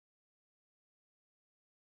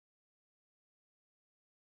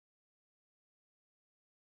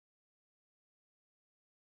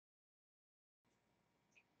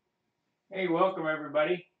Hey, welcome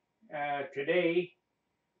everybody. Today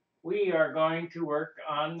we are going to work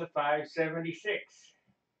on the 576.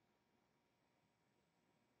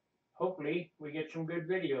 Hopefully we get some good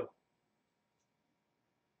video.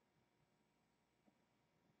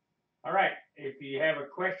 All right, if you have a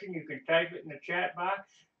question you can type it in the chat box.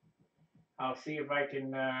 I'll see if I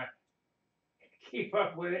can keep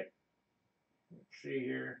up with it. Let's see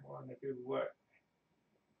here, I want to do what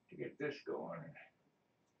to get this going.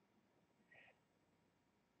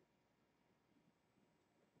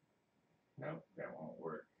 Nope, that won't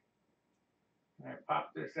work. Can I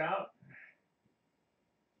pop this out?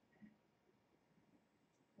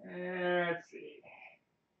 Let's see.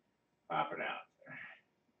 Pop it out.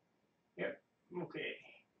 Yep, okay.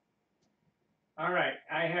 All right,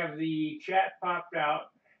 I have the chat popped out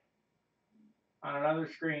on another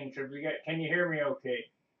screen. So if you can you hear me okay?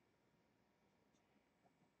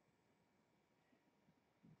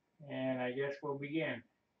 And I guess we'll begin.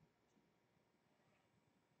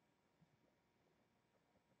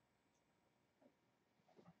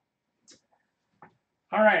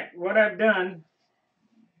 All right, what I've done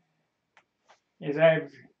is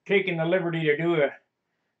I've taken the liberty to do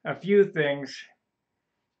a few things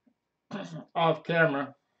off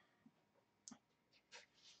camera.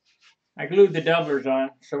 I glued the doublers on,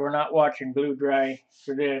 so we're not watching glue dry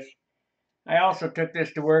for this. I also took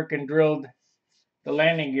this to work and drilled the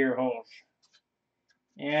landing gear holes.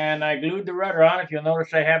 And I glued the rudder on. If you'll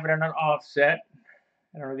notice, I have it in an offset.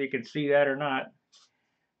 I don't know if you can see that or not,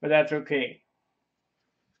 but that's okay.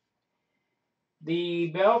 The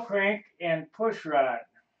bell crank and push rod.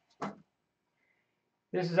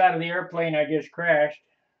 This is out of the airplane I just crashed.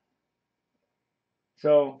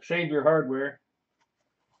 So save your hardware.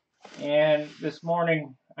 And this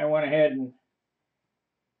morning I went ahead and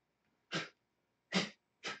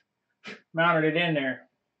mounted it in there.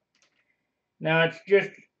 Now it's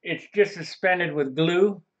just suspended with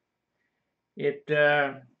glue. It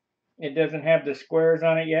doesn't have the squares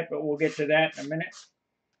on it yet, but we'll get to that in a minute.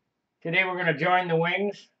 Today we're going to join the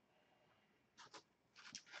wings.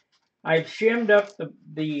 I've shimmed up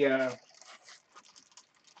I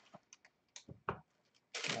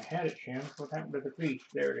had it shimmed. What happened to the piece?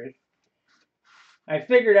 There it is. I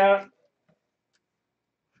figured out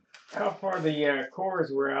how far the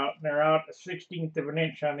cores were out. They're out a 1/16 of an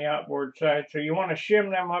inch on the outboard side, so you want to shim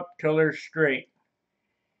them up till they're straight.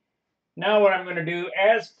 Now what I'm going to do,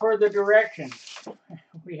 as per the directions,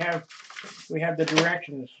 we have the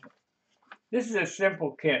directions. This is a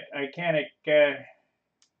simple kit. I can't.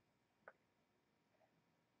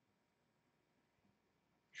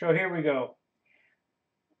 So here we go.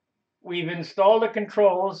 We've installed the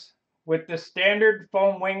controls with the standard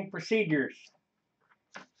foam wing procedures.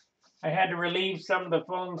 I had to relieve some of the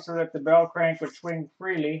foam so that the bell crank would swing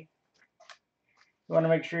freely. You want to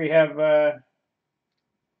make sure you have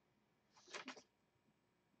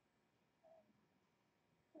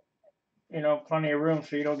plenty of room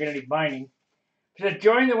so you don't get any binding. It says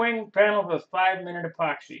join the wing panels with 5-minute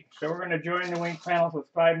epoxy. So we're going to join the wing panels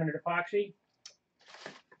with 5-minute epoxy.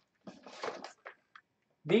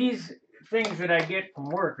 These things that I get from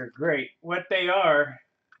work are great. What they are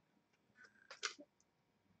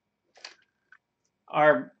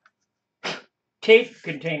tape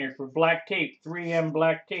containers for black tape, 3M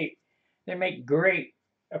black tape. They make great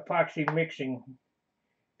epoxy mixing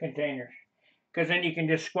containers because then you can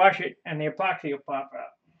just squash it and the epoxy will pop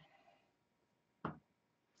out.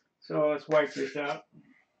 So let's wipe this out.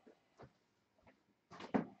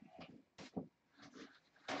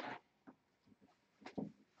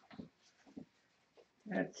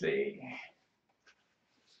 Let's see.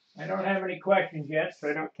 I don't have any questions yet,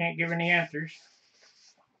 so I can't give any answers.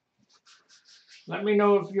 Let me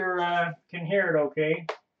know if you can hear it okay.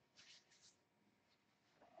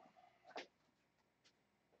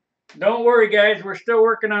 Don't worry, guys. We're still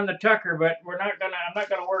working on the Tucker, but I'm not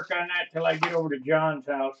gonna work on that till I get over to John's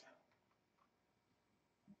house.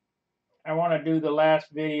 I want to do the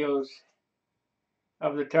last videos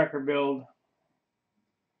of the Tucker build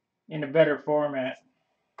in a better format.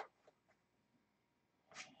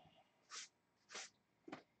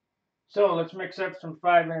 So let's mix up some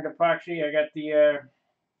 5-minute epoxy. I got the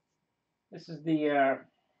this is the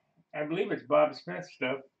I believe it's Bob Smith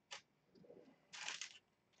stuff.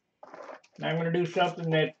 And I'm going to do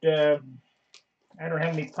something that I don't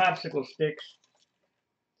have any popsicle sticks,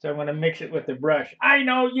 so I'm going to mix it with the brush. I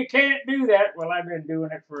know you can't do that. Well, I've been doing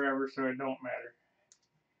it forever, so it don't matter.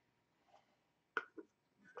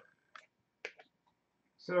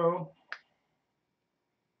 So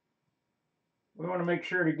we want to make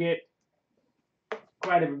sure to get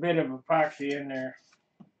quite a bit of epoxy in there.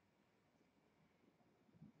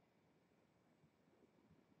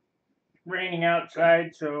 raining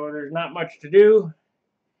outside, so there's not much to do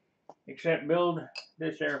except build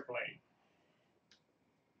this airplane.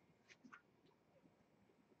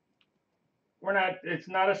 It's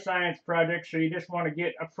not a science project, so you just want to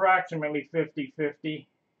get approximately 50-50.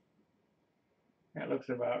 That looks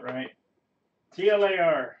about right.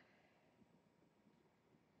 TLAR.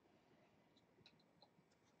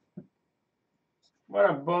 What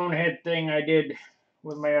a bonehead thing I did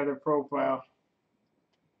with my other profile.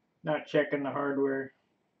 Not checking the hardware.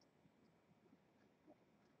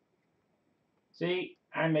 See,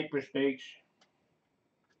 I make mistakes.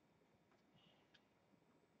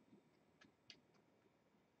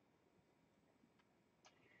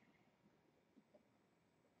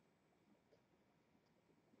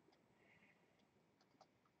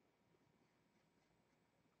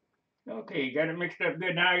 Okay, got it mixed up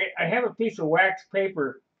good. Now I have a piece of wax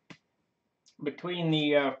paper between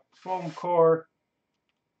the foam core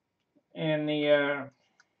and the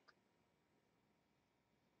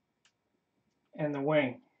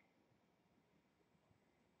wing.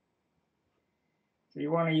 So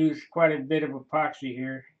you want to use quite a bit of epoxy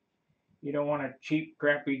here. You don't want a cheap,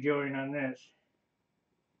 crappy joint on this.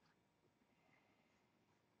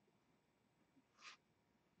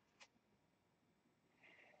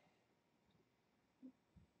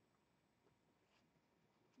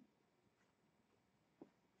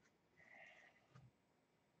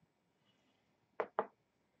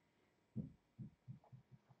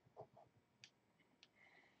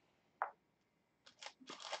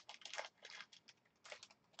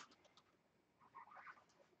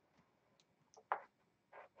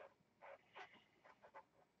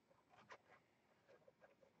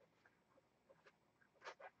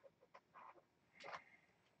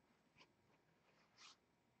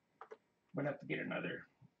 I'm going to have to get another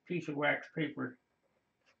piece of wax paper.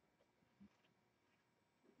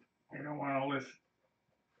 I don't want all this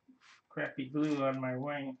crappy glue on my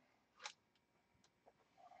wing.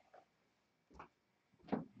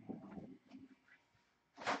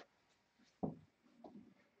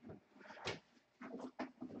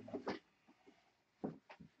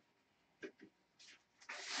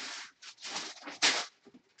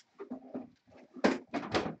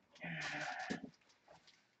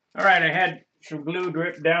 All right, I had some glue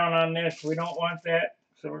drip down on this. We don't want that,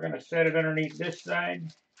 so we're going to set it underneath this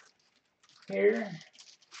side here.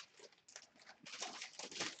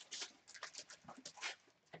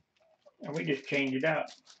 And we just change it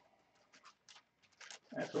out.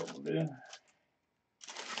 That's what we'll do.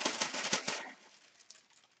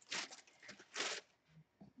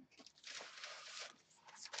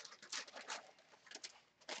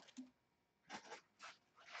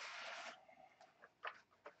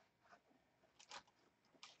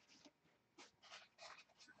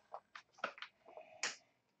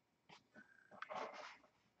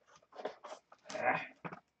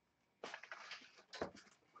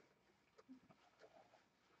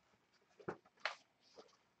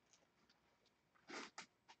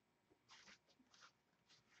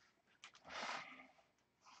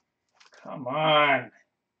 Come on.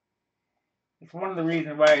 It's one of the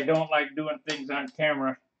reasons why I don't like doing things on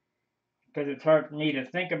camera, because it's hard for me to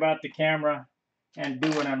think about the camera and do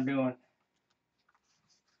what I'm doing.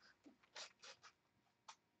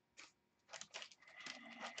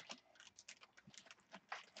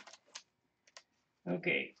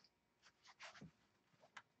 Okay.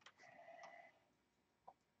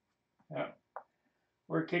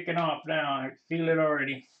 We're kicking off now. I feel it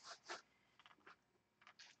already.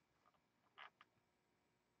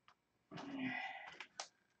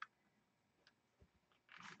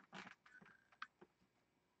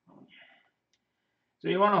 So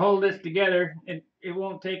you want to hold this together. It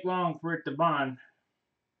won't take long for it to bond,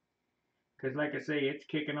 because like I say, it's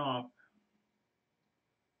kicking off.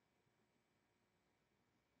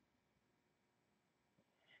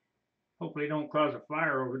 Hopefully don't cause a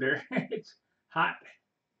fire over there. It's hot.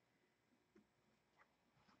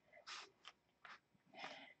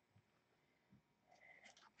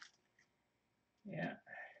 Yeah.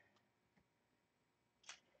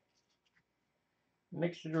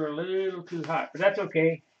 Mixed it a little too hot, but that's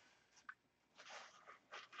okay.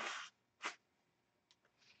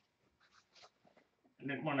 I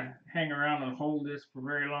didn't want to hang around and hold this for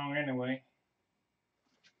very long anyway.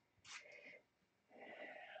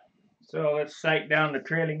 So let's sight down the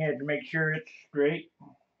trailing edge to make sure it's straight.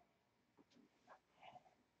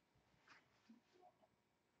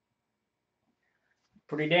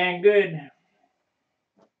 Pretty dang good.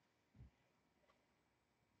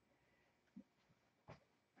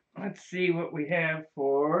 Let's see what we have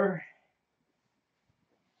for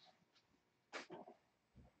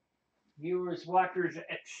viewers, watchers,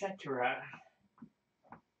 etc.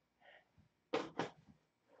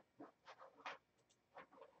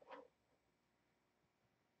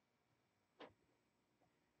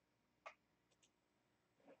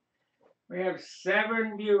 We have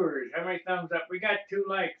 7 viewers. How many thumbs up? We got 2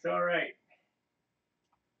 likes. All right.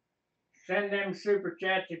 Send them super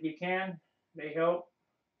chats if you can. They help.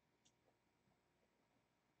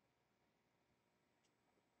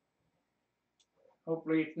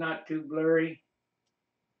 Hopefully it's not too blurry.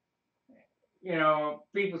 You know,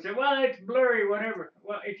 people say, well, it's blurry, whatever.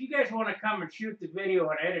 Well, if you guys want to come and shoot the video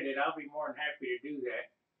and edit it, I'll be more than happy to do that.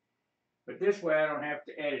 But this way I don't have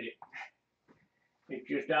to edit it. It's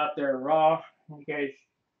just out there raw. You guys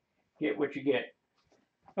get what you get.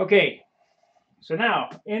 Okay, so now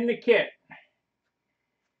in the kit.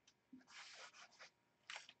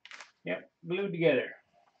 Yep, glued together.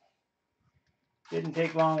 Didn't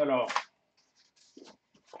take long at all.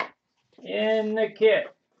 In the kit,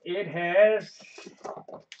 it has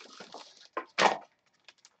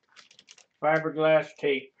fiberglass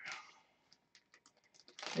tape.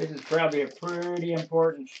 This is probably a pretty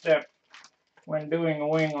important step when doing a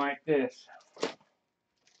wing like this.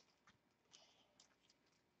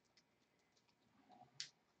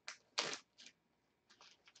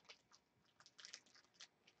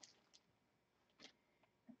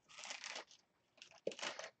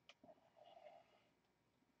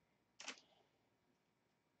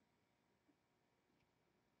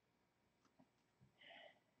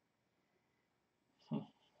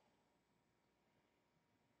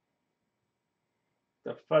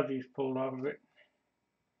 The fuzzy's pulled off of it.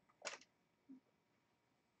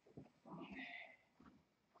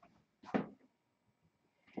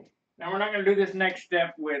 Now we're not going to do this next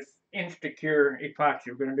step with Instacure epoxy.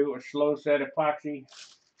 We're going to do it with slow set epoxy.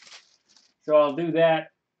 So I'll do that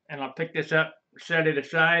and I'll pick this up, set it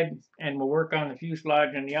aside, and we'll work on the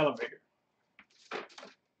fuselage and the elevator.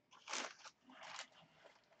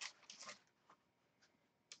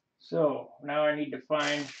 So now I need to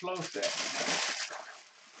find slow set.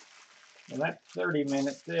 Well, that's 30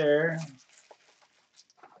 minutes there.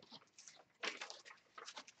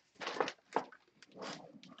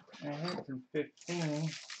 I had some 15.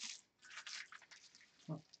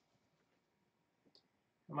 I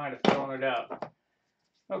might have thrown it out.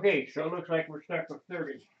 Okay, so it looks like we're stuck with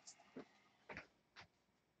 30.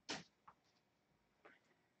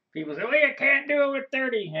 People say, well, you can't do it with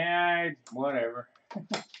 30. Yeah, whatever.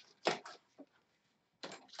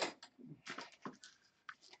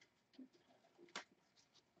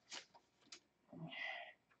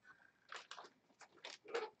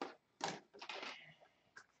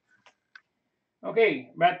 Okay,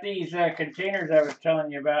 about these containers I was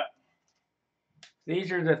telling you about.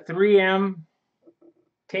 These are the 3M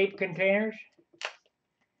tape containers.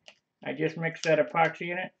 I just mixed that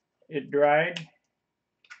epoxy in it. It dried.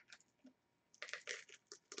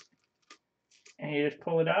 And you just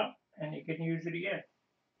pull it out and you can use it again.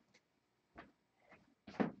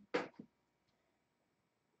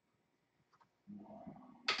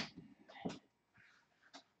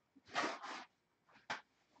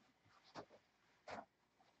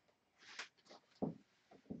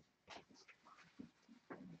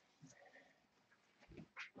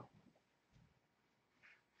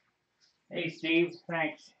 Hey Steve,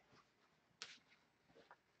 thanks.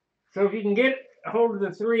 So if you can get a hold of the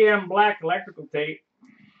 3M black electrical tape,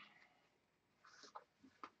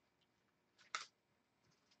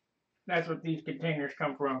 that's what these containers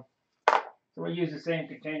come from. So we'll use the same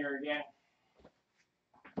container again.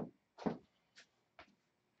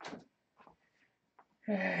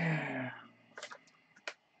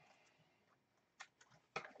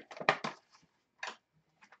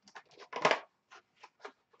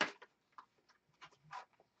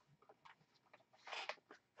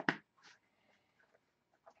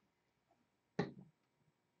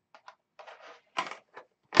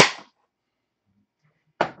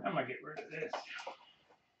 I'm gonna get rid of this.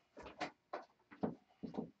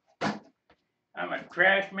 I'm a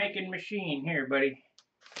crash making machine here, buddy.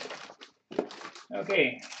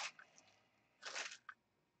 Okay.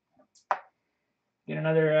 Get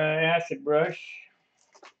another acid brush.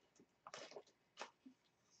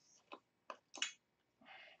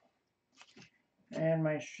 And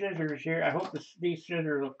my scissors here. I hope these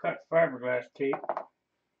scissors will cut fiberglass tape.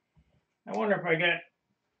 I wonder if I got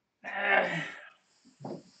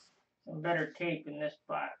some better tape in this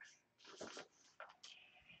box.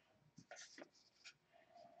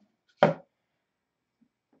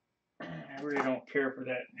 I really don't care for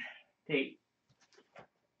that tape.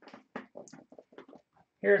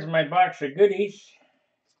 Here's my box of goodies.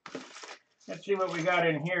 Let's see what we got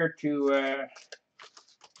in here to,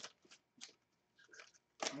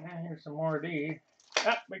 here's some more of these.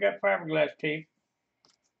 Ah, we got fiberglass tape.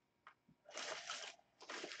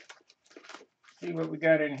 See what we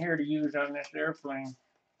got in here to use on this airplane.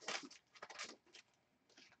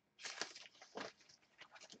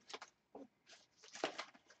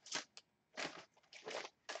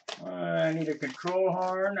 I need a control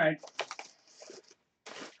horn.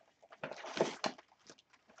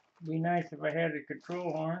 It'd be nice if I had a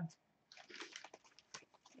control horn.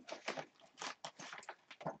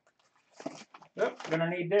 Oh,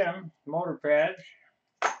 gonna need them motor pads.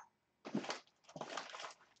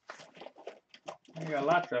 I got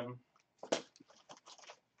lots of them.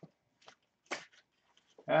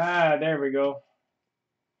 Ah, there we go.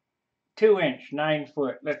 2-inch, 9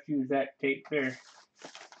 foot. Let's use that tape there.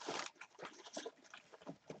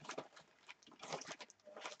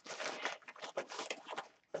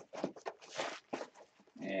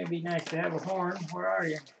 It'd be nice to have a horn. Where are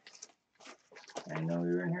you? I know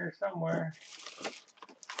you're in here somewhere.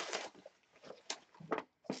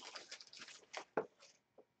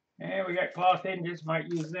 And we got cloth hinges. Might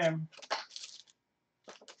use them.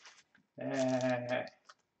 Gotta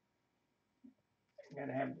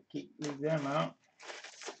have to leave them out.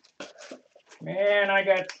 Man, I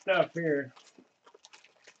got stuff here.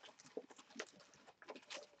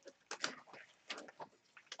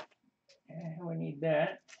 We need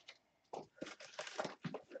that.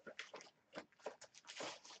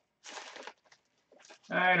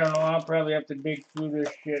 I don't know. I'll probably have to dig through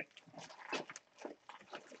this shit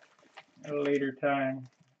at a later time.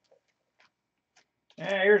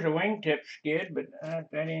 Here's a wingtip skid, but that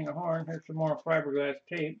ain't a horn. Here's some more fiberglass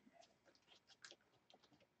tape.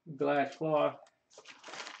 Glass cloth.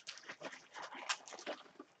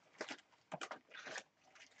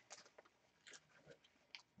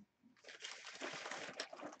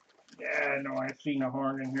 Yeah, I know I've seen a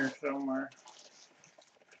horn in here somewhere.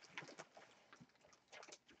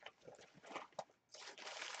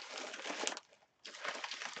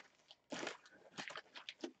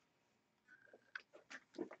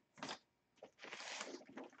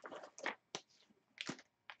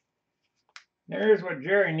 There's what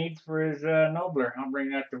Jerry needs for his Nobler. I'll bring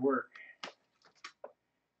that to work.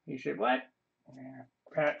 He said, what? Yeah,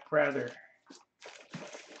 Pat Prather.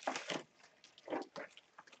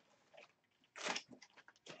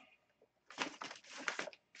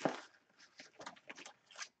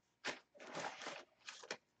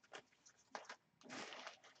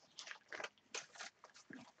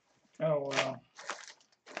 Oh, well.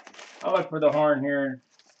 I'll look for the horn here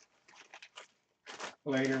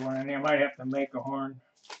later when I might have to make a horn.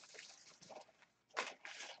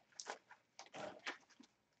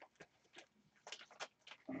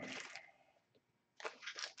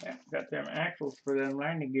 Yeah, got them axles for them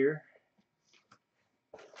landing gear.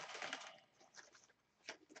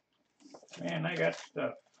 Man, I got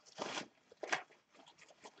stuff.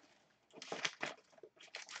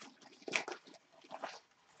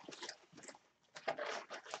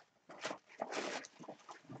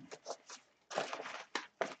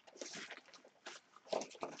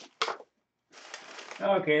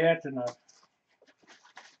 Okay, that's enough.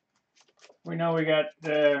 We know we got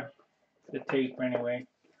the tape anyway.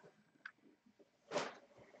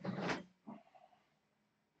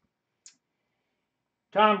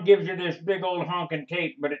 Tom gives you this big old honking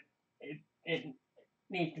tape, but it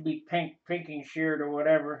needs to be pinking sheared or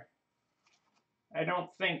whatever. I don't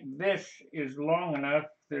think this is long enough,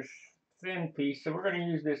 this thin piece, so we're going to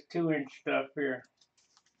use this 2-inch stuff here.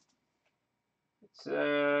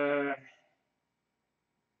 It's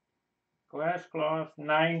glass cloth,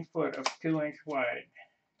 9 foot of 2-inch wide.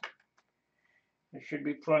 There should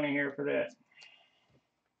be plenty here for that.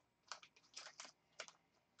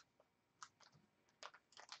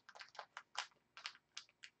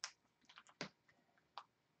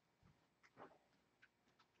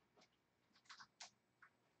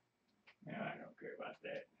 No, I don't care about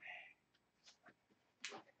that.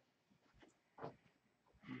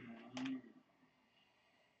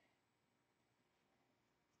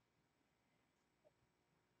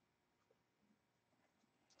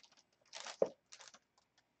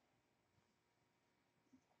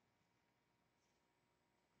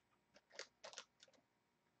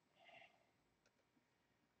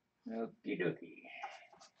 Okie dokie.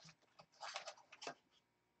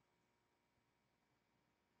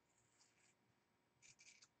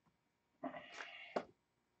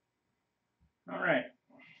 All right.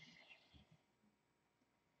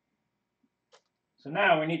 So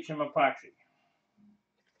now we need some epoxy.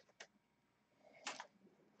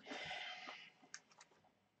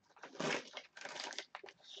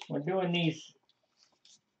 when doing these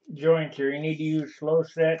joints here, you need to use slow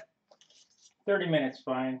set. 30 minutes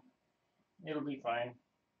fine. It'll be fine.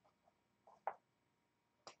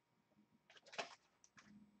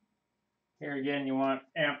 Here again, you want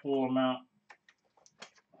ample amount.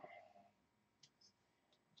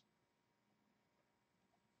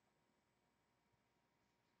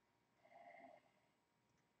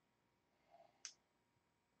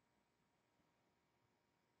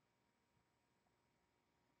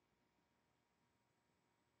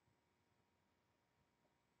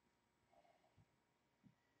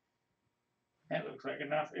 That looks like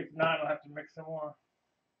enough. If not, I'll have to mix some more.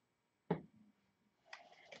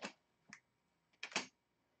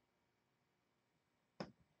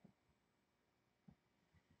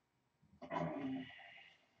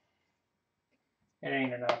 It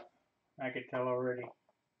ain't enough. I could tell already.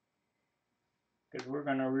 Because we're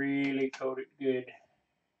going to really coat it good.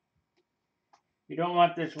 You don't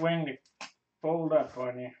want this wing to fold up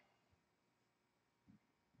on you.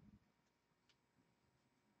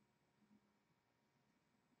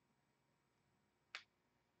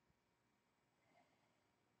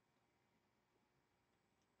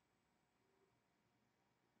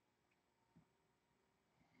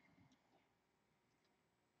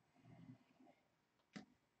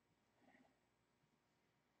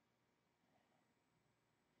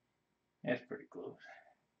 That's pretty close.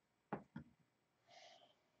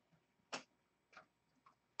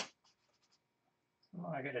 Oh,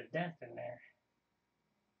 I got a dent in there.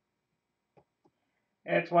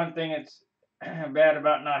 That's one thing that's bad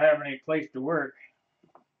about not having any place to work.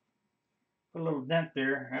 Put a little dent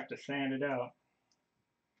there. I have to sand it out.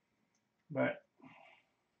 But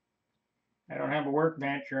I don't have a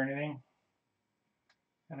workbench or anything.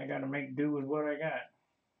 And I got to make do with what I got.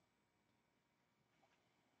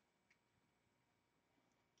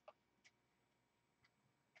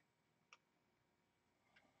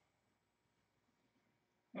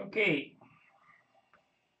 Okay.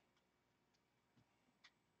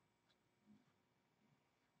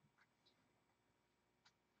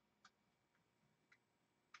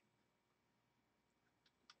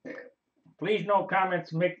 Please no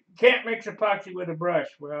comments. Can't mix epoxy with a brush.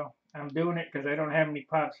 Well, I'm doing it because I don't have any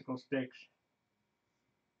popsicle sticks.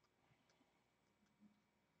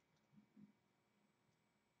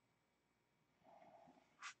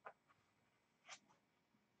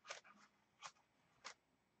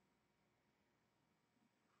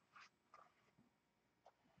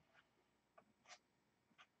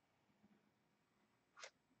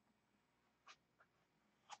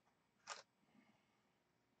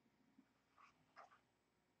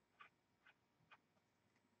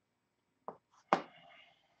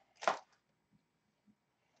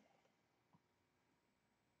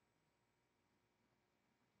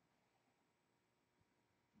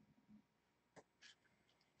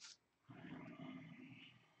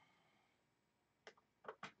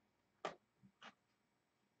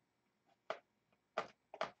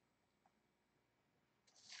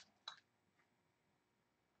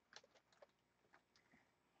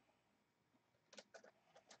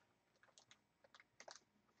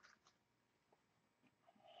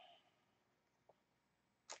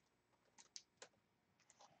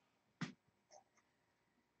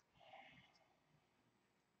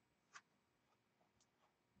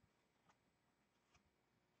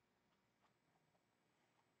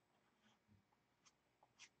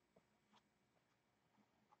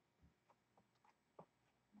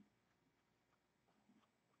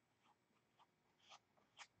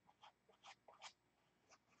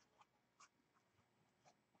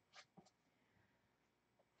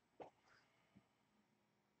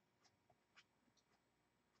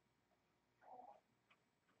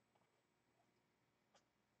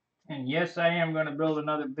 And yes, I am going to build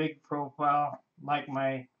another big profile like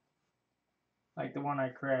the one I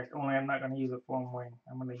crashed. Only I'm not going to use a foam wing.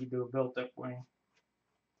 I'm going to do a built-up wing.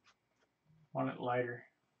 Want it lighter.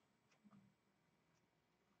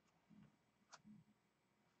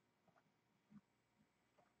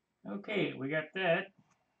 Okay, we got that.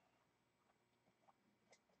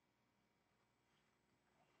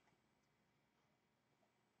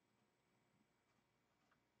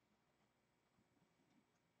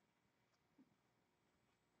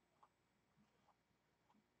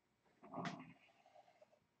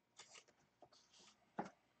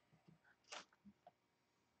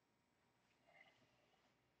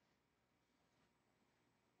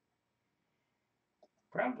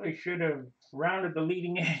 Probably should have rounded the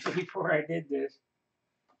leading edge before I did this.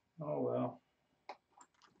 Oh well.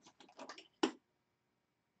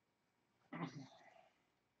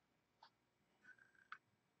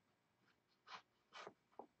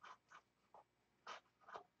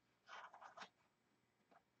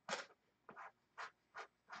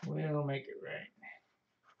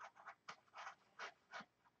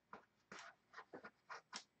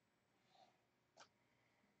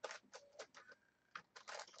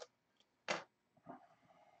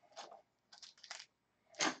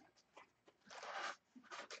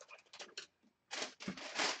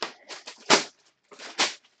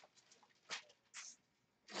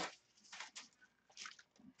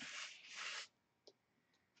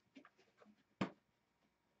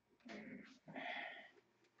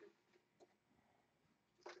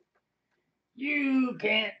 You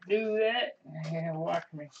can't do that. Yeah, watch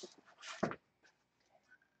me.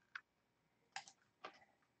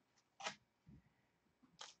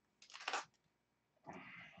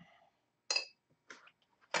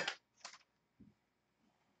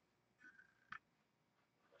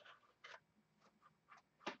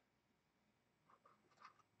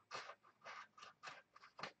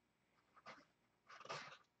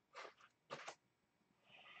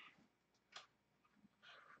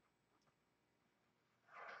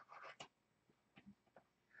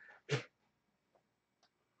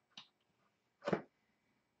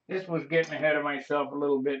 This was getting ahead of myself a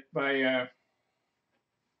little bit by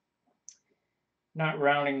not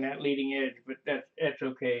rounding that leading edge, but that's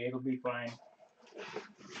okay. It'll be fine.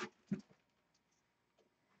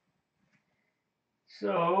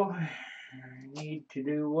 So I need to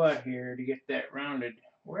do what here to get that rounded?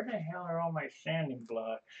 Where the hell are all my sanding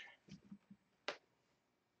blocks?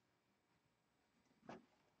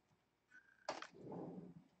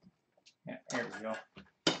 Yeah, there we go.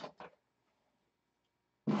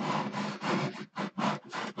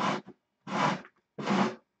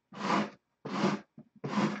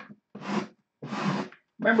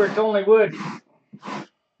 Remember, it's only wood.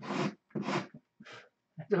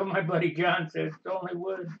 That's what my buddy John says. It's only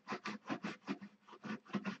wood.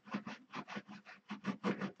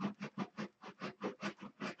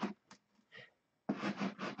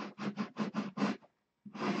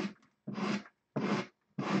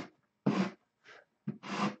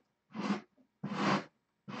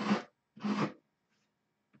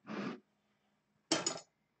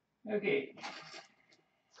 Okay.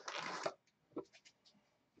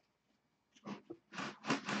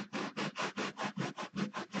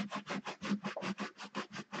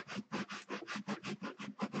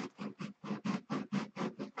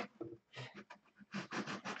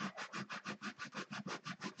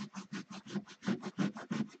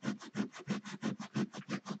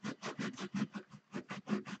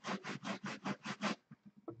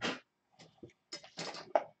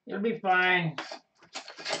 It'll be fine.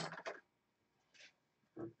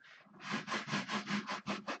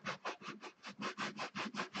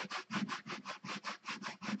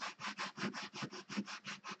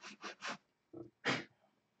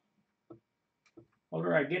 The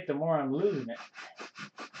older I get, the more I'm losing it.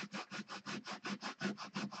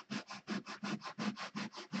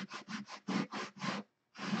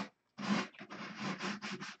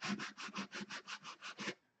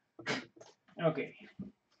 Okay.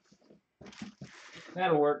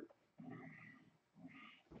 That'll work.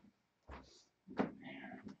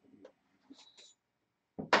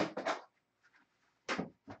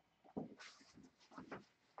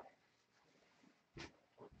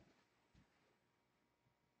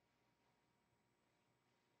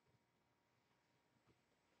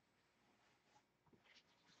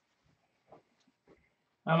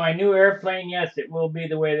 On my new airplane, yes, it will be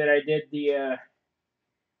the way that I did the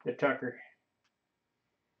Tucker.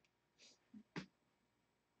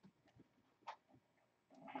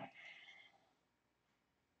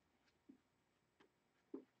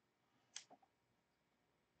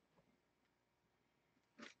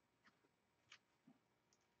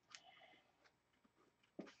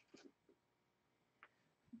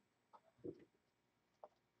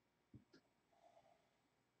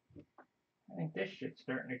 I think this shit's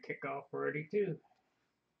starting to kick off already too.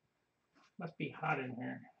 Must be hot in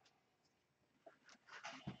here.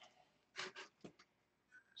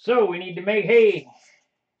 So we need to make hay.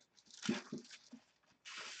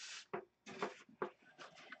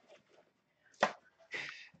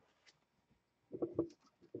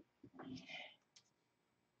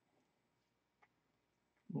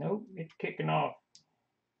 Nope, it's kicking off.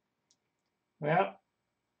 Well,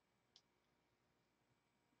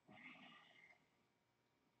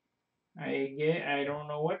 I don't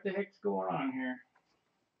know what the heck's going on here.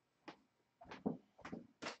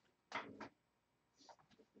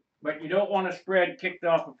 But you don't want to spread kicked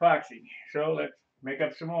off epoxy. So let's make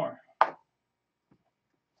up some more. A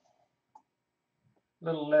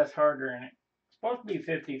little less harder in it. It's supposed to be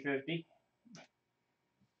 50-50.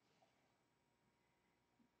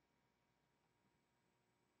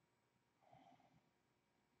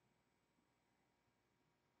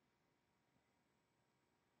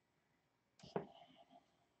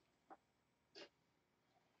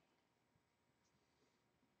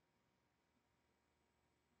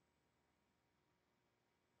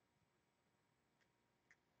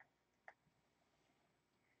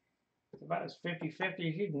 It's about as 50-50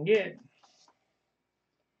 as you can get.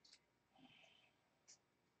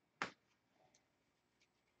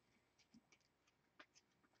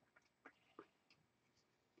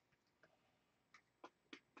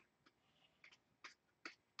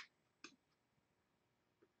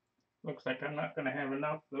 Looks like I'm not going to have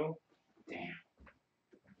enough though. Damn.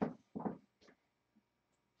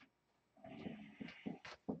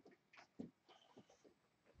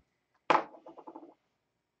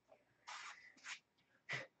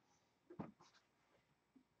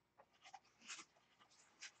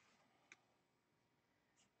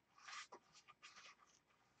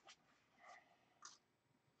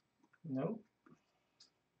 Nope.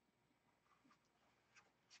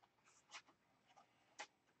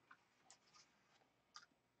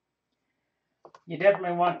 You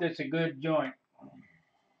definitely want this a good joint.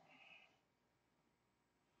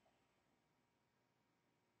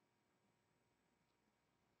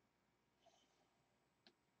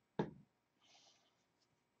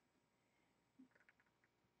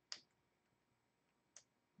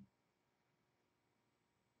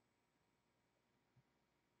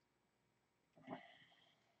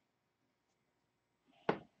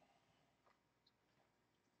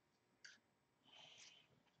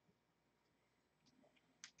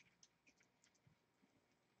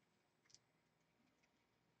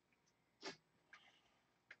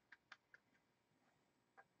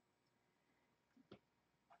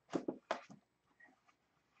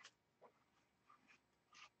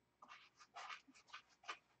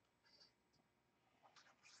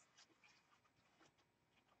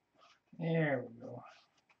 There we go.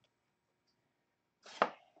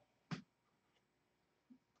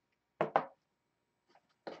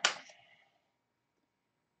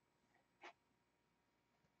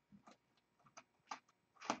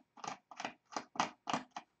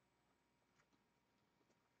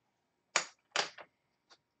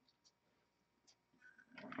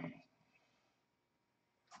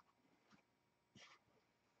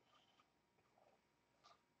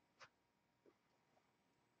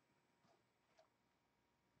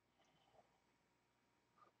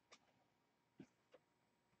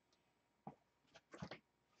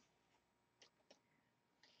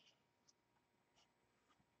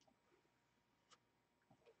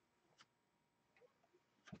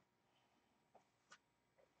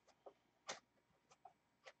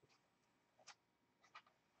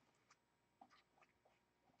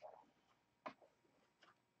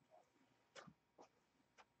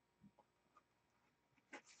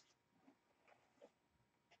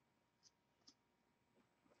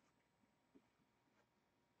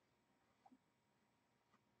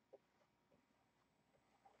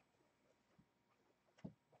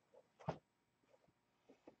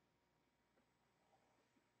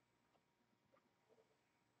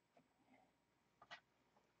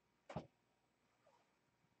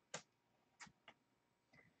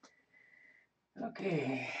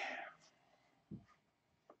 Okay.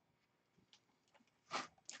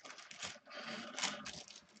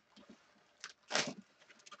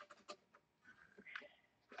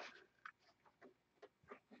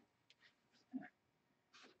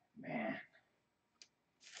 Man.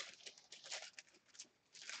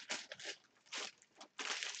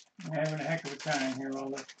 I'm having a heck of a time here. All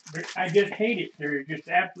this. I just hate it. There's just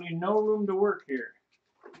absolutely no room to work here.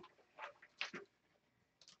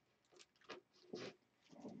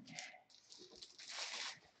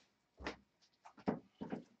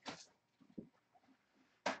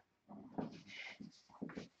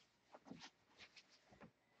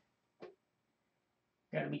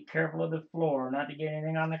 Got to be careful of the floor, not to get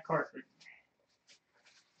anything on the carpet.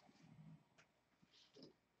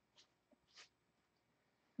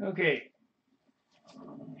 Okay.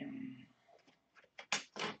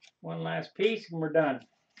 One last piece and we're done.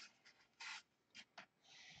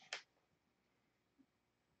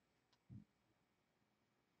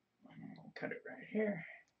 Cut it right here.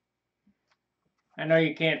 I know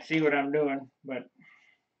you can't see what I'm doing, but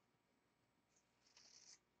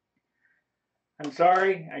I'm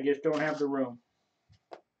sorry, I just don't have the room.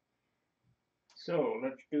 So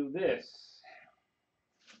let's do this.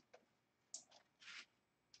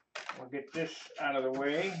 We'll get this out of the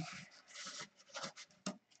way.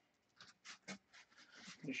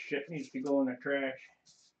 This shit needs to go in the trash.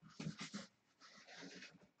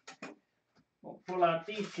 We'll pull out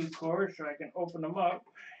these two cores so I can open them up.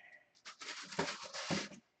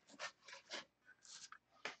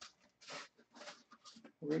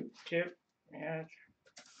 Root tip, yes.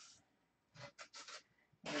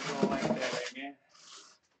 I go like that again.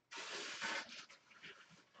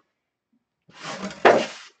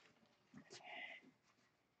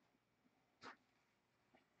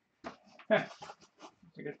 Huh.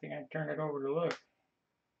 It's a good thing I turned it over to look.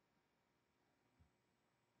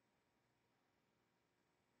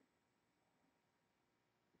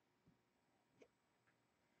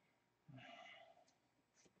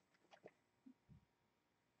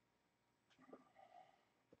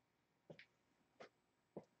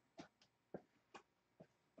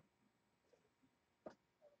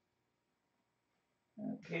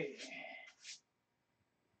 Okay.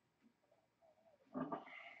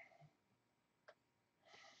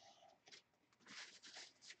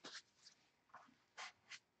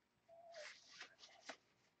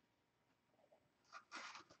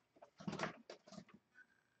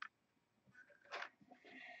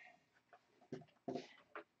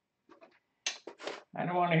 I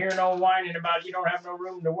don't want to hear no whining about you don't have no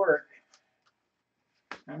room to work.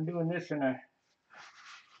 I'm doing this in a,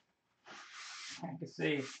 I can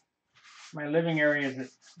say, my living area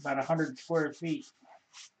is about 100 square feet.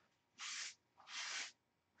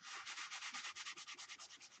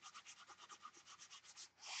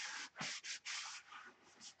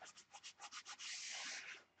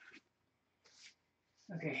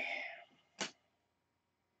 Okay.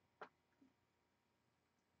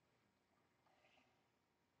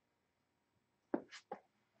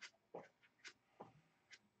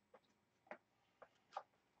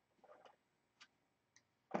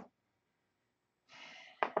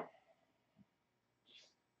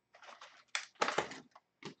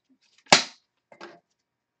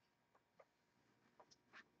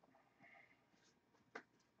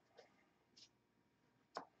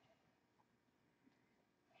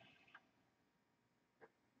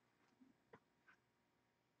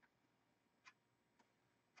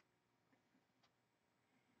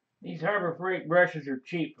 These Harbor Freight brushes are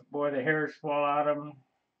cheap, but boy, the hairs fall out of them.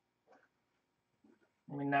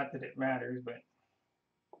 I mean, not that it matters, but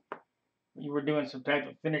if you were doing some type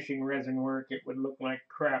of finishing resin work, it would look like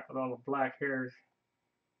crap with all the black hairs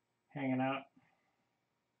hanging out.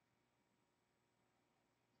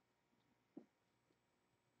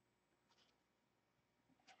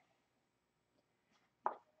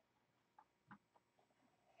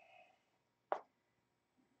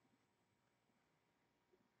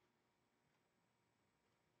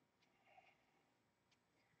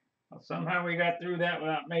 Well, somehow we got through that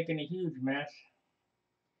without making a huge mess.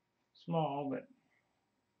 Small, but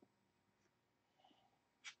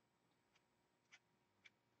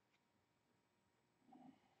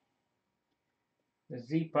the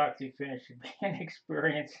Z-epoxy finish should be an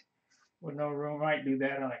experience with no room. Might do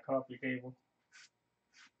that on a coffee table.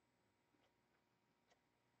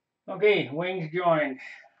 Okay, wings joined.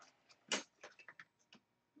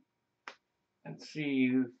 Let's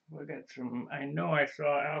see, we got some, I know I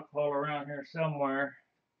saw alcohol around here somewhere.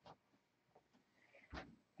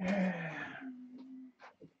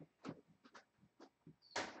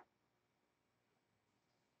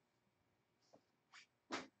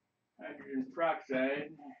 Hydrogen peroxide,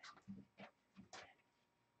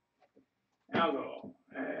 alcohol,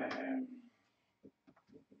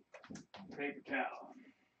 paper towel.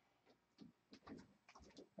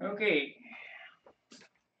 Okay,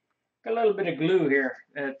 got a little bit of glue here.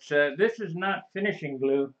 It's this is not finishing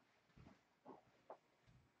glue.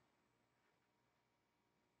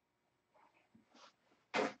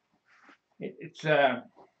 It's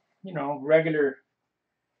you know, regular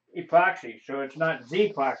epoxy, so it's not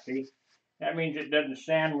Z-epoxy. That means it doesn't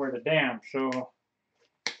sand worth a damn. So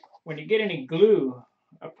when you get any glue,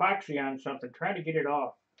 epoxy on something, try to get it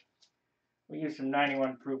off. We use some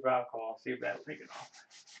 91 proof alcohol, see if that'll take it off.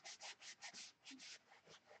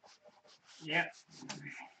 Yeah.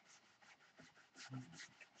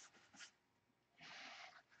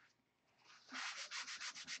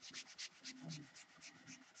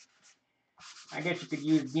 I guess you could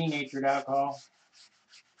use denatured alcohol,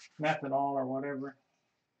 methanol or whatever.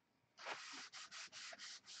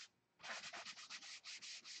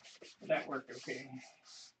 That worked okay.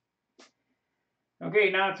 Okay,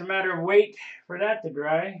 now it's a matter of wait for that to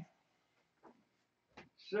dry.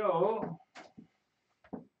 So,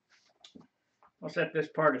 I'll set this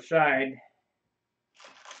part aside.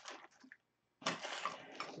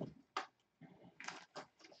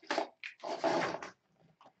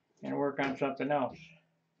 And work on something else.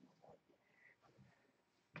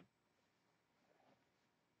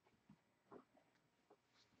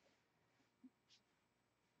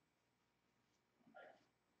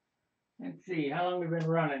 Let's see, how long have we been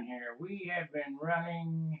running here? We have been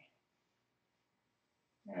running,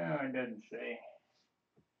 oh, it doesn't say.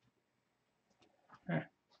 Huh.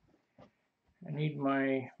 I need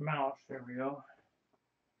my mouse, there we go.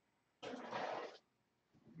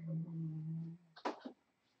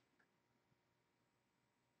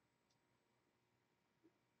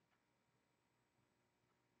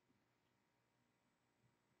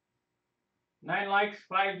 Nine likes,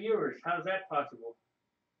 5 viewers. How's that possible?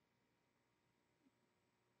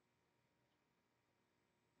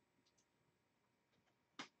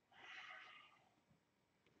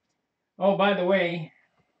 Oh, by the way,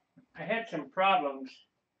 I had some problems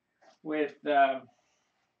with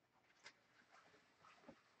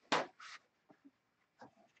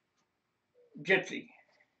Jitsi.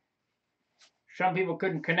 Some people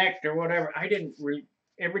couldn't connect or whatever. I didn't.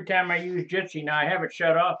 Every time I use Jitsi now, I have it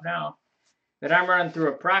shut off now. That I'm running through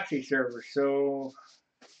a proxy server. So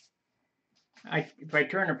if I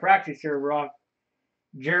turn the proxy server off,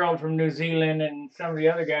 Gerald from New Zealand and some of the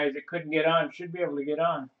other guys that couldn't get on should be able to get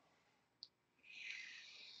on.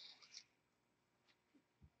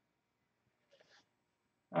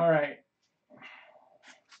 All right.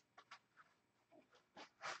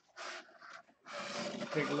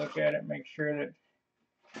 Take a look at it, make sure that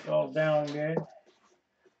it's all down good.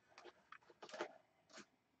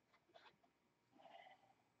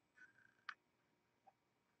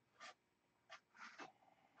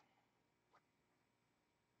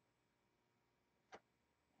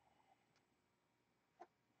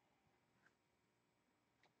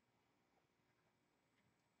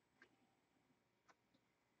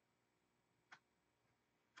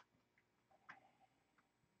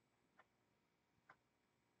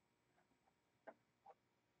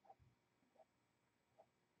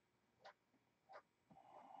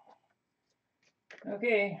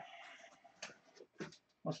 Okay.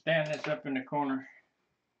 We'll stand this up in the corner.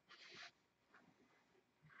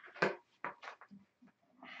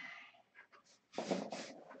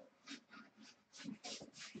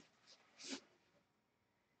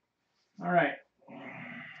 All right.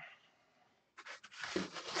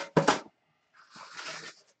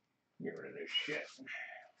 Get rid of this shit.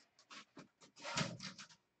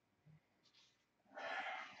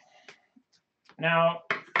 Now,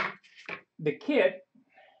 the kit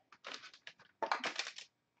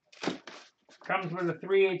comes with a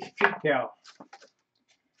 3/8 cheek cal.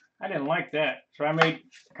 I didn't like that, so I made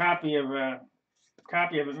a copy of it,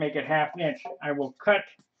 make it 1/2 inch. I will cut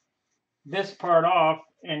this part off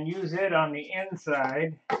and use it on the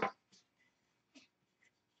inside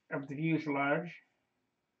of the fuselage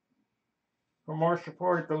for more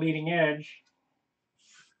support at the leading edge.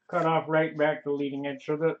 Cut off right back to the leading edge,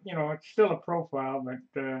 so that it's still a profile, but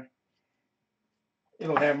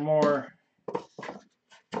it'll have more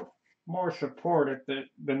support at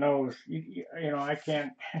the nose. I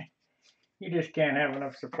can't. You just can't have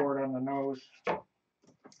enough support on the nose.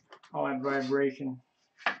 All that vibration.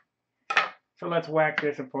 So let's whack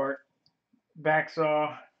this apart. Back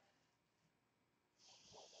saw.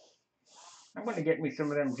 I'm going to get me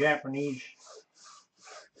some of them Japanese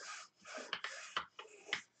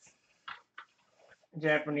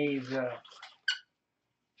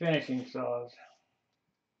finishing saws.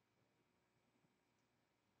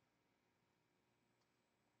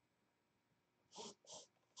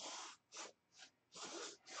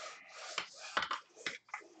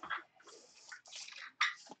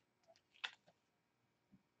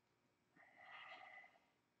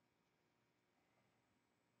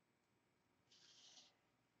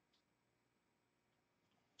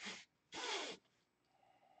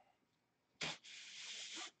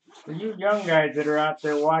 For you young guys that are out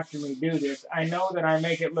there watching me do this, I know that I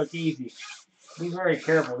make it look easy. Be very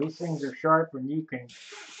careful. These things are sharp and you can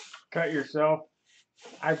cut yourself.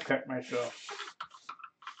 I've cut myself.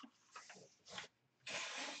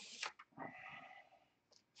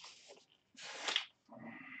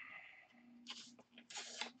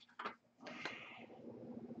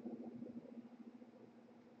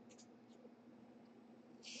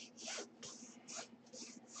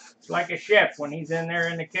 It's like a chef when he's in there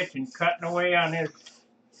in the kitchen cutting away on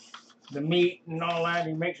the meat and all that.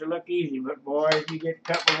 He makes it look easy, but boy, if you get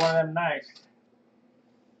cut with one of them knives.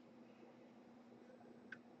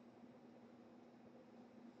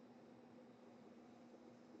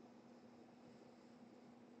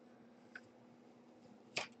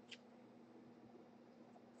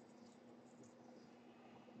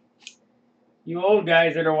 You old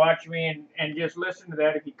guys that are watching me and just listen to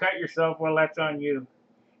that, if you cut yourself, well, that's on you.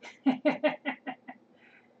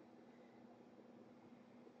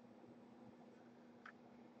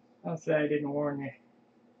 I'll say I didn't warn you.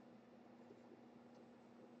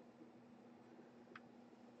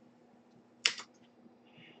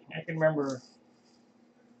 I can remember,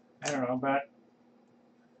 I don't know,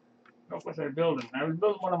 what was I building? I was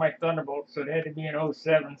building one of my Thunderbolts, so it had to be in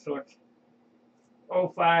 07, so it's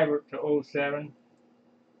 05 to 07.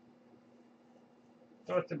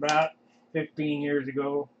 So it's about 15 years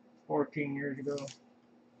ago, 14 years ago.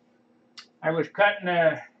 I was cutting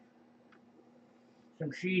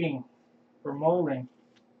some sheeting for molding,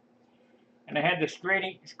 and I had the straight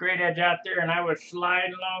edge out there, and I was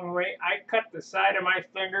sliding along the way. I cut the side of my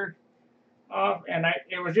finger off, and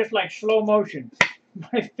it was just like slow motion.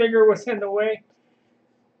 My finger was in the way,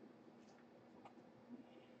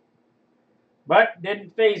 But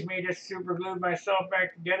didn't phase me, just super glued myself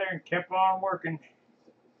back together and kept on working.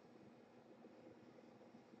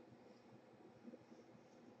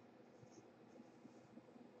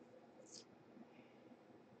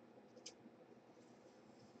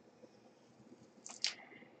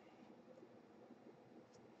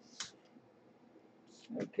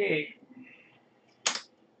 Okay.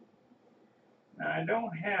 Now I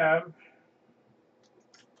don't have,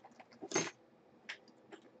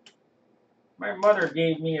 my mother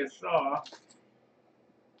gave me a saw.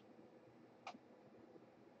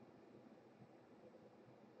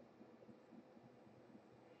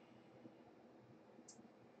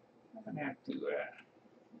 I'm gonna have to,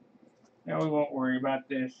 no, we won't worry about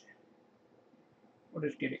this. We'll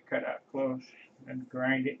just get it cut out close and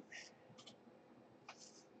grind it.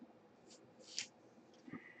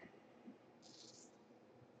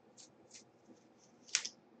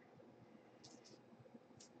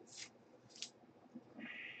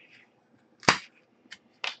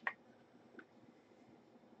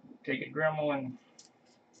 Take a Dremel and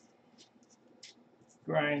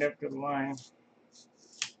grind up to the line.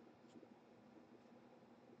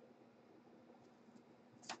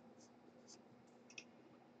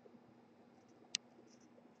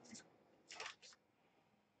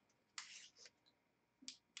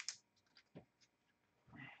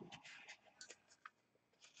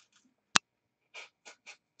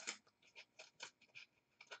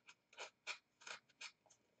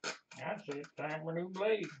 That's it, time for a new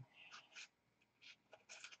blade.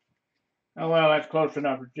 Oh well, that's close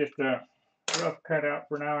enough. It's just a rough cutout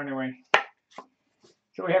for now anyway.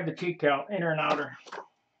 So we have the T-cal, inner and outer.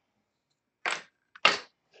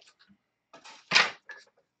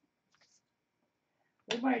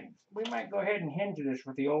 We might go ahead and hinge this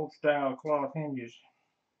with the old style cloth hinges.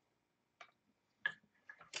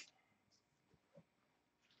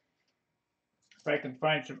 If I can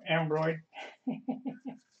find some embroid. Let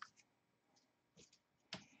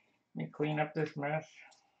me clean up this mess.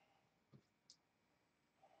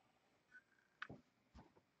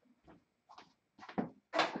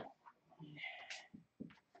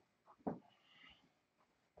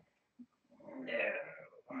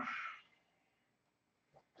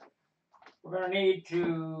 We're going to need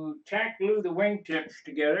to tack glue the wingtips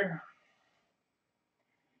together.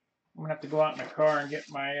 I'm going to have to go out in the car and get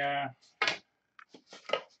my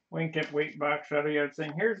wingtip weight box out of the other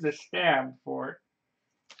thing. Here's the stab for it.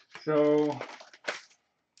 So,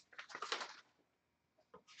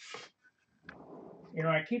 you know,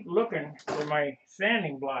 I keep looking for my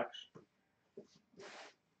sanding blocks.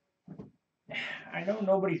 I know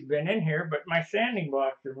nobody's been in here, but my sanding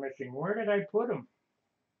blocks are missing. Where did I put them?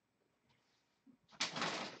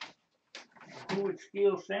 Who would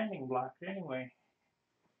steal sanding blocks anyway?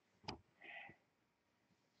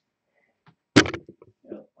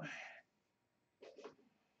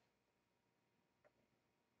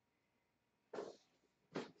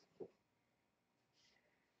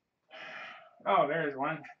 Oh, there's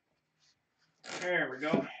one. There we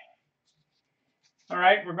go. All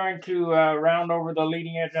right, we're going to round over the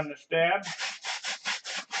leading edge on the stab.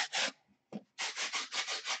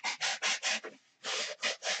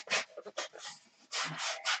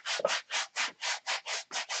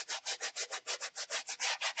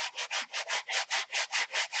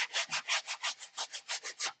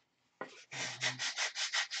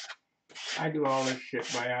 I do all this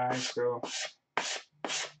shit by eye, so.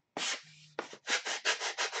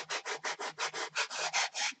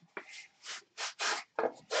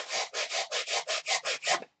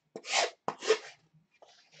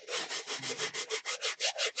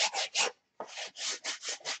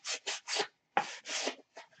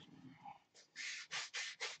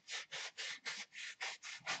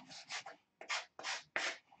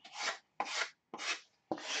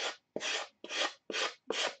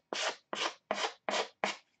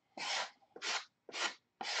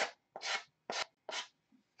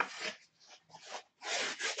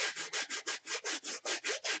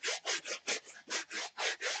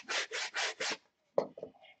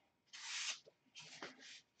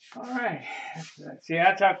 All right, see,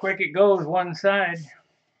 that's how quick it goes one side.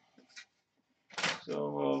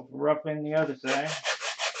 So we'll rough in the other side.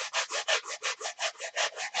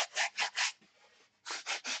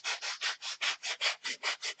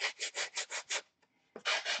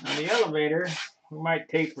 Now the elevator, we might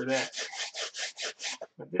taper that.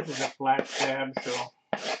 But this is a flat stab, so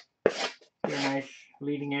get a nice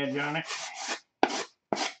leading edge on it.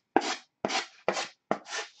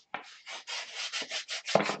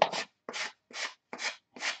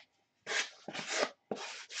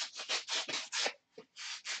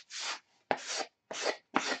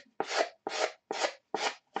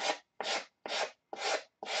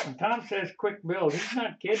 Tom says quick build. He's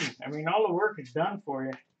not kidding. I mean, all the work is done for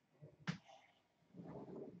you.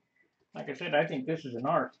 Like I said, I think this is an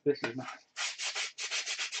art. This is not.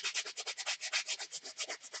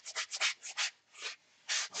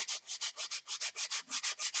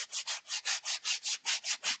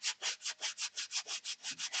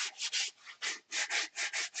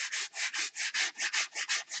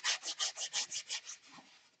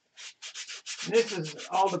 This is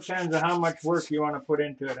all depends on how much work you want to put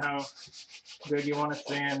into it, how good you want to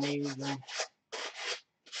sand these, and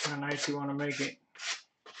how nice you want to make it.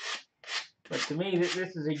 But to me, this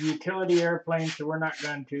is a utility airplane, so we're not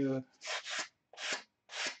going to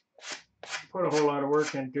put a whole lot of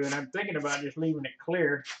work into it. I'm thinking about just leaving it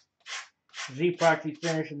clear, Z-epoxy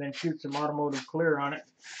finish, and then shoot some automotive clear on it.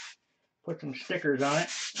 Put some stickers on it,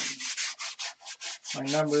 my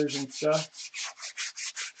numbers and stuff.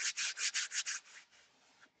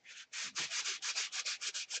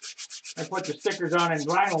 I put the stickers on in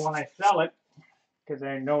vinyl when I sell it, because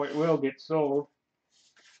I know it will get sold.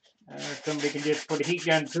 Somebody can just put a heat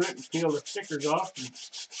gun to it and peel the stickers off and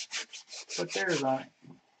put theirs on it.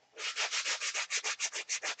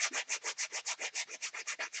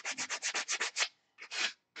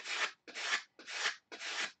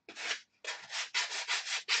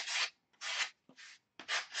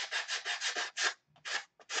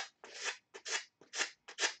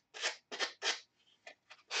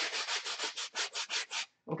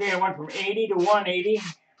 Okay, I went from 80 to 180.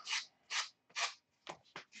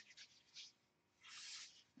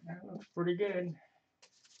 That looks pretty good.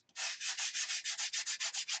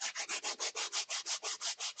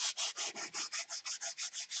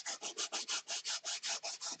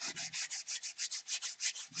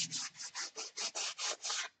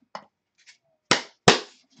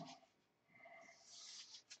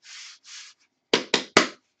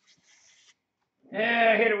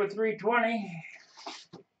 Yeah, I hit it with 320.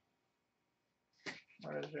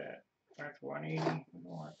 What is that? That's 180. We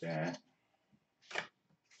don't want that.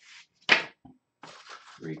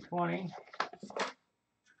 320.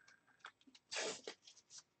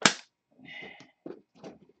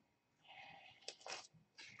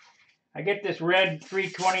 I get this red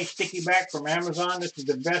 320 sticky back from Amazon. This is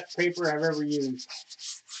the best paper I've ever used.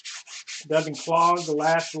 It doesn't clog, it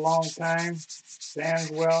lasts a long time,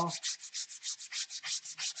 sands well.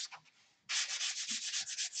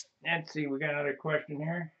 Let's see, we got another question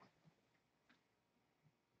here.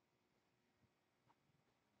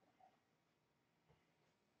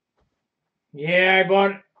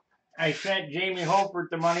 Yeah, I sent Jamie Holford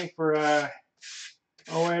the money for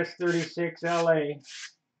OS 36 LA,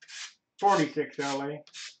 46 LA.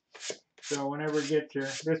 So whenever it gets here,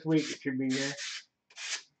 this week it should be here.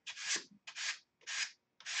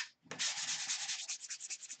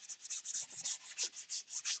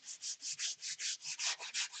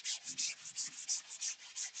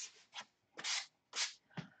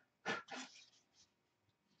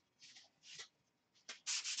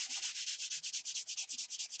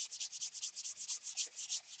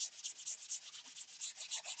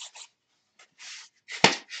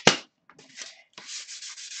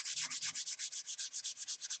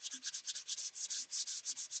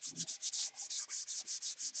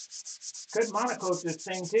 Could monocoat this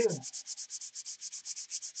thing too.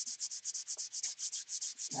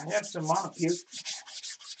 I have some monocoat.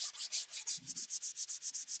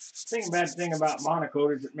 Bad thing about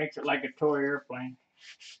monocoat is it makes it like a toy airplane.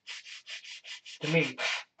 To me.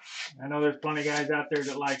 I know there's plenty of guys out there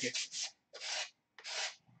that like it.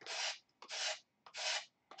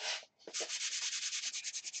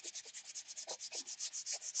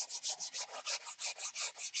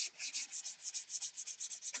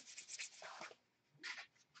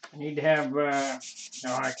 I need to have, no,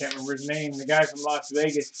 I can't remember his name, the guy from Las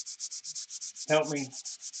Vegas help me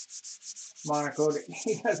monocoat it.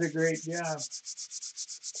 He does a great job.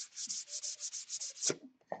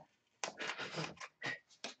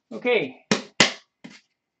 Okay.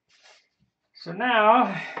 So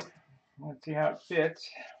now, let's see how it fits.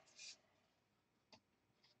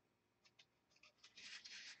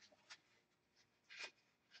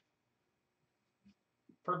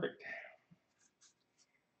 Perfect.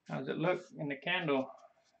 How does it look in the candle?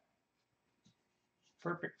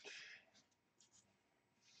 Perfect.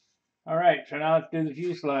 All right, so now let's do the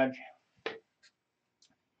fuselage.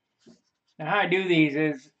 Now how I do these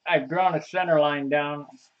is I've drawn a center line down,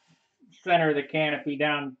 center of the canopy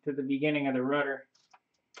down to the beginning of the rudder.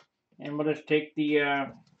 And we'll just take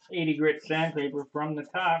the 80 grit sandpaper from the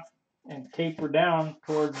top and taper down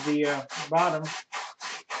towards the bottom.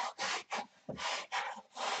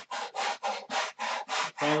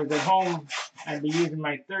 If I was at home I'd be using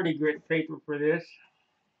my 30 grit paper for this,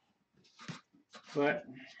 but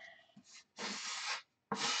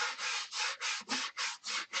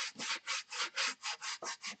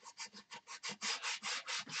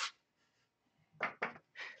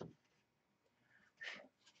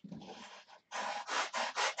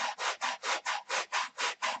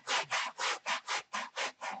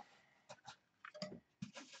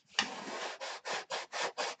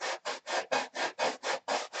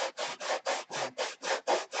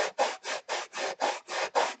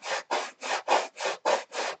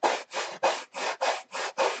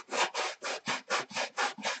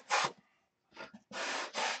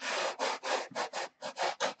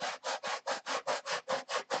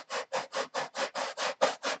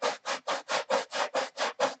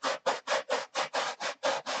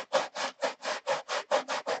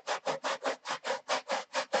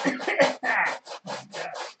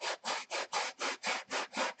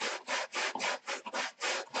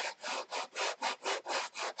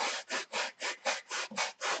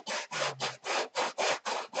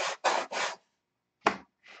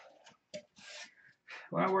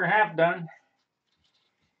well, we're half done.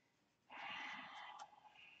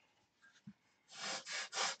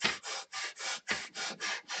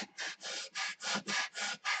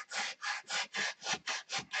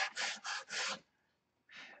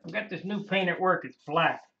 I've got this new paint at work. It's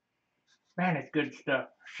black. Man, it's good stuff.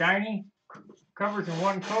 Shiny, covers in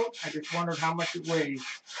one coat. I just wondered how much it weighs.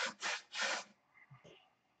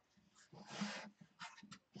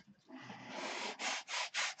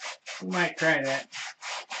 We might try that.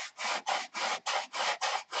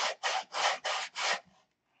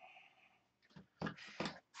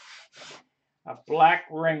 A black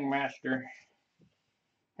Ringmaster.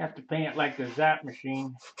 Have to paint it like the Zap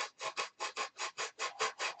machine.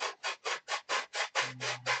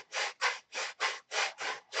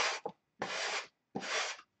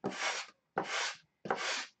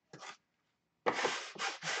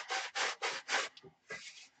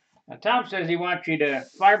 Now, Tom says he wants you to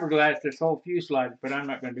fiberglass this whole fuselage, but I'm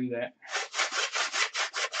not going to do that.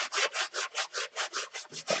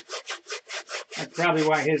 That's probably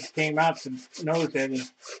why his came out so nose heavy,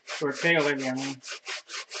 or tail heavy, I mean.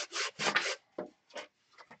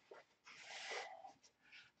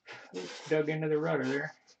 Oops, dug into the rudder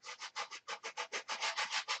there.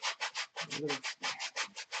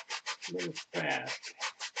 A little fast.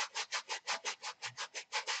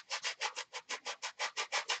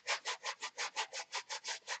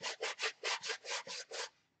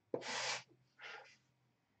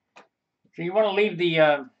 So you want to leave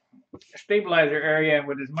the stabilizer area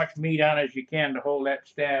with as much meat on as you can to hold that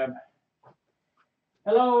stab.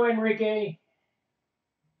 Hello, Enrique.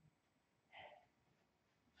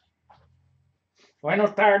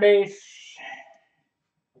 Buenos tardes.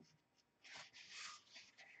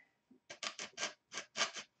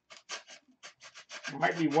 It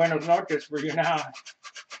might be buenos noches for you now.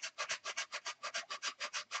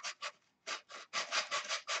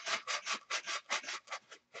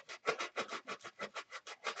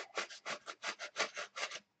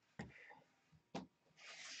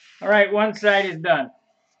 All right, one side is done.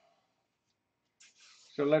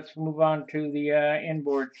 So let's move on to the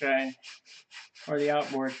inboard side, or the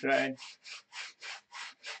outboard side.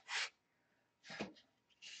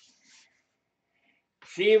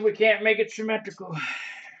 See if we can't make it symmetrical.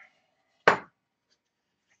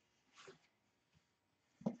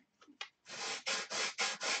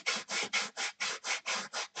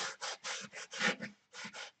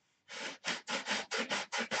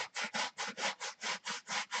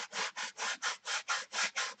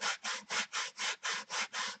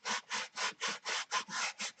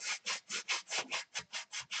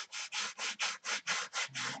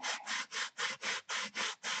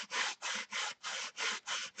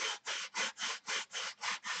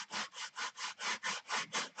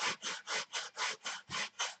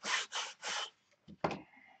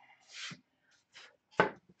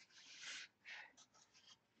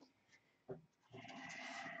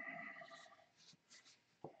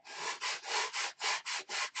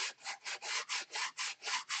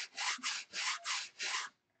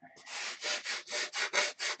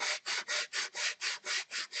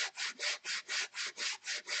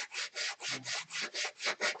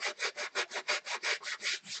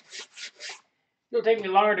 It'll take me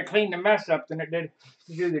longer to clean the mess up than it did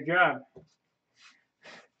to do the job.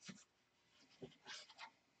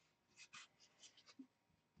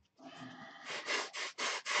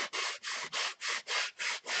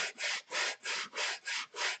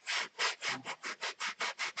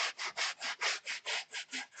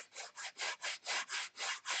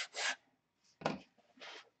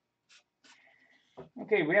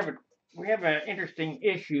 Okay, we have an interesting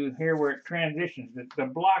issue here where it transitions. The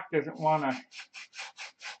block doesn't want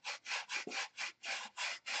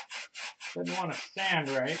to sand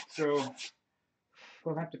right, so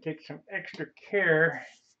we'll have to take some extra care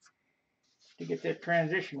to get that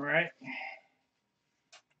transition right.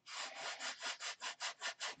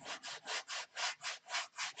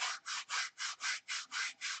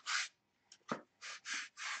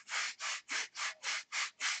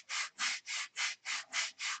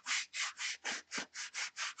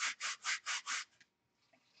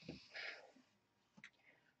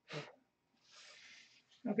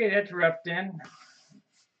 Okay, that's roughed in.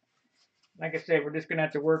 Like I said, we're just gonna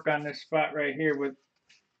have to work on this spot right here with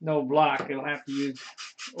no block. It'll have to use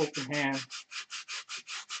open hand.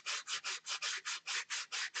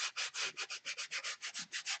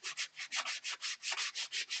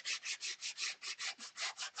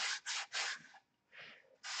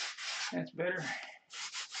 That's better.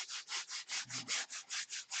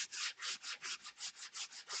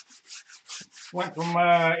 Went from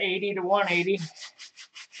 80 to 180.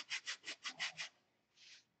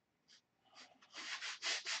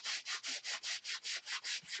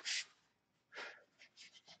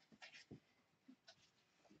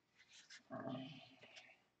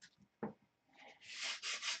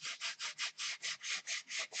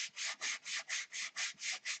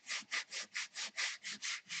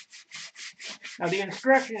 Now the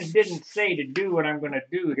instructions didn't say to do what I'm going to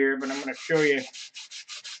do here, but I'm going to show you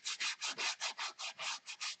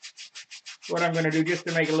what I'm going to do just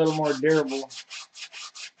to make it a little more durable.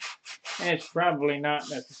 And it's probably not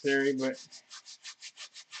necessary, but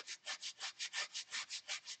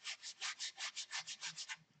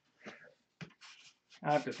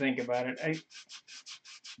I'll have to think about it.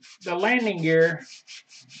 The landing gear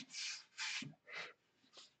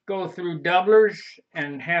go through doublers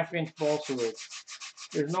and half-inch balsa wood.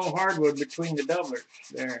 There's no hardwood between the doublers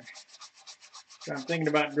there. So I'm thinking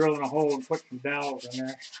about drilling a hole and put some dowels in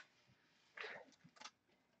there.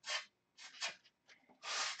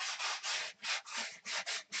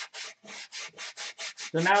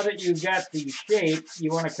 So now that you've got the shape,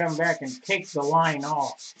 you want to come back and take the line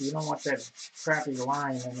off. You don't want that crappy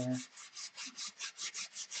line in there.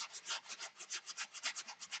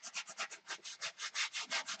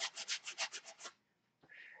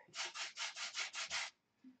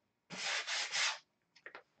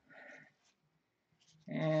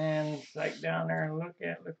 And sight down there and look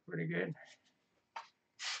at it, looks pretty good.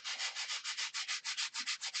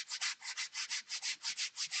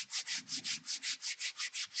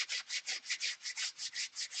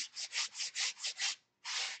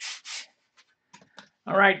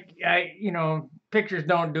 All right, pictures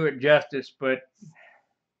don't do it justice, but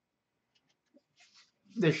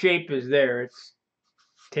the shape is there. It's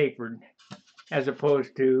tapered as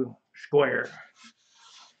opposed to square.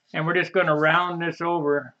 And we're just going to round this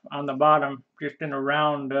over on the bottom, just in a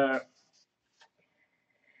round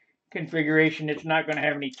configuration. It's not going to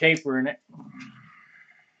have any taper in it.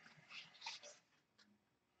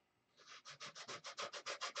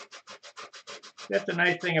 That's the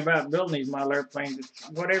nice thing about building these model airplanes. It's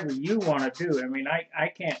whatever you want to do. I mean, I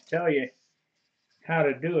can't tell you how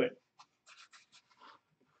to do it.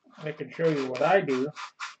 I can show you what I do.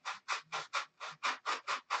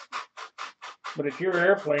 But it's your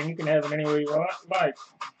airplane. You can have it any way you like.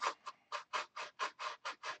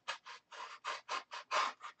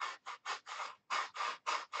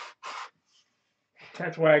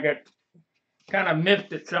 That's why I got kind of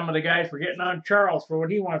miffed at some of the guys for getting on Charles for what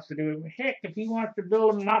he wants to do. Heck, if he wants to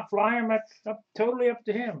build them, not fly them, that's totally up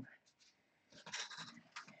to him.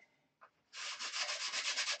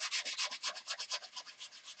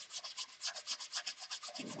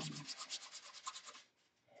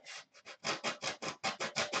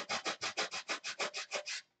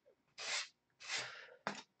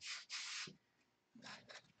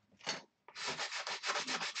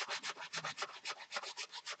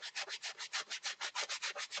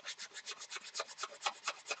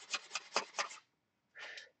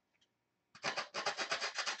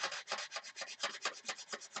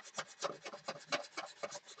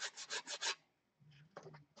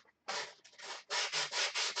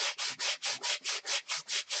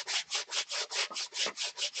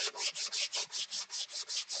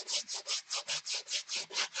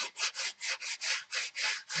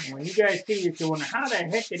 When you guys see this, you're wondering, how the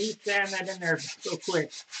heck did he sand that in there so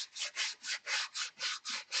quick?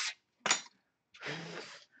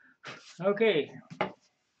 Okay.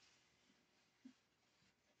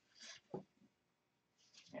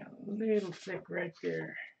 A little thick right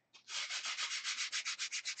there.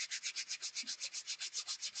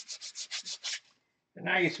 So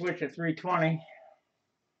now you switch to 320.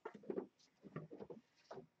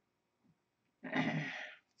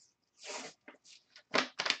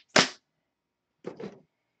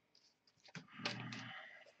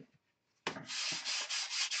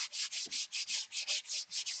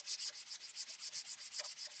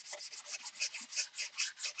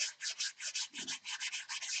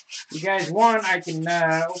 If you guys want, I can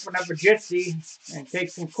open up a Jitsi and take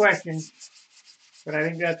some questions. But I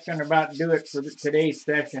think that's going to about do it for today's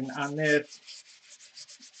session on this.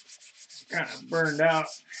 Kind of burned out.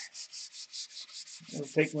 It'll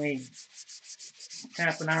take me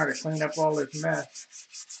half an hour to clean up all this mess.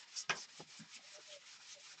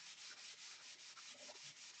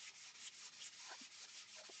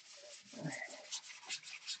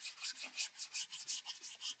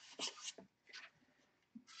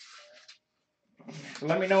 So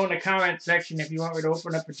let me know in the comment section if you want me to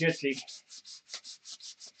open up a Jitsi.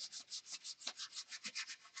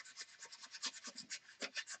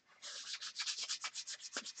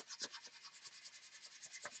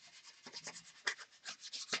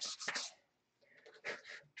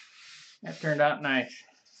 That turned out nice.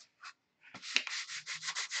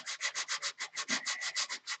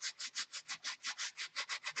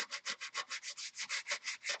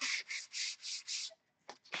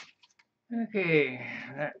 Okay,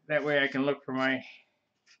 that way I can look for my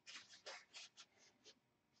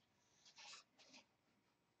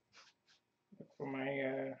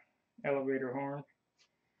elevator horn.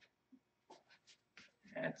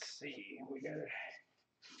 Let's see, we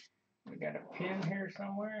got a pin here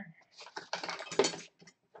somewhere.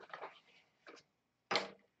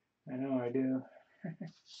 I know I do.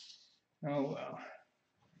 Oh well.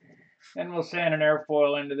 Then we'll sand an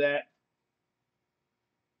airfoil into that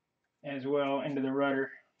as well, into the rudder.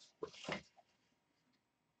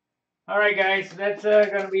 Alright guys, that's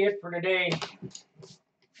going to be it for today.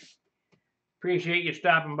 Appreciate you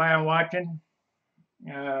stopping by and watching.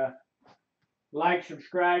 Like,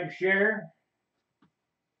 subscribe, share.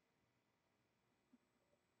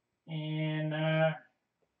 And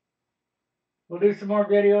we'll do some more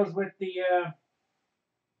videos with the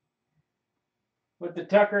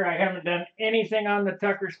Tucker. I haven't done anything on the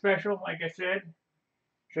Tucker special, like I said.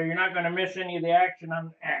 So you're not going to miss any of the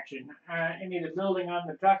any of the building on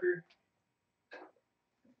the Tucker.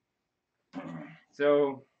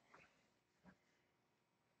 So,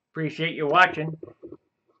 appreciate you watching.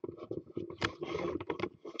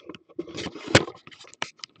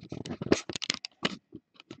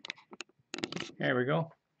 There we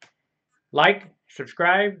go. Like,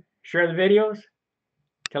 subscribe, share the videos.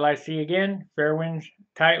 Till I see you again, fair winds,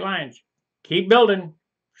 tight lines. Keep building.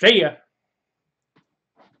 See ya.